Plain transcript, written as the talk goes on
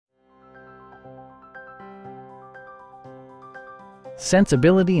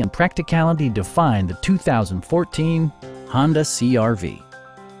Sensibility and practicality define the 2014 Honda CR-V.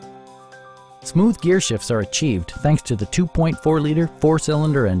 Smooth gear shifts are achieved thanks to the 2.4-liter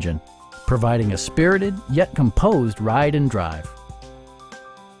four-cylinder engine, providing a spirited yet composed ride and drive.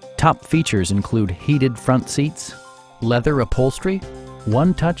 Top features include heated front seats, leather upholstery,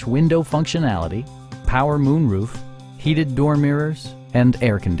 one-touch window functionality, power moonroof, heated door mirrors, and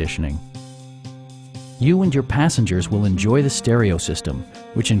air conditioning. You and your passengers will enjoy the stereo system,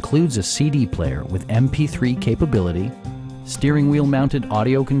 which includes a CD player with MP3 capability, steering wheel mounted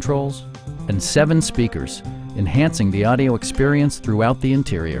audio controls, and 7 speakers, enhancing the audio experience throughout the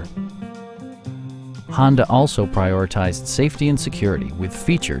interior. Honda also prioritized safety and security with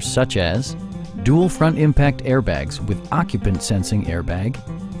features such as dual front impact airbags with occupant sensing airbag,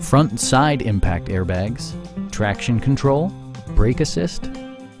 front and side impact airbags, traction control, brake assist,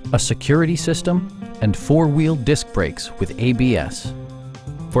 a security system, and 4-wheel disc brakes with ABS.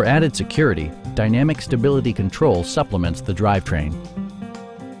 For added security, dynamic stability control supplements the drivetrain.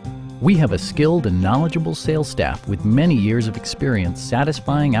 We have a skilled and knowledgeable sales staff with many years of experience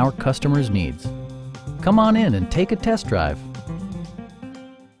satisfying our customers' needs. Come on in and take a test drive.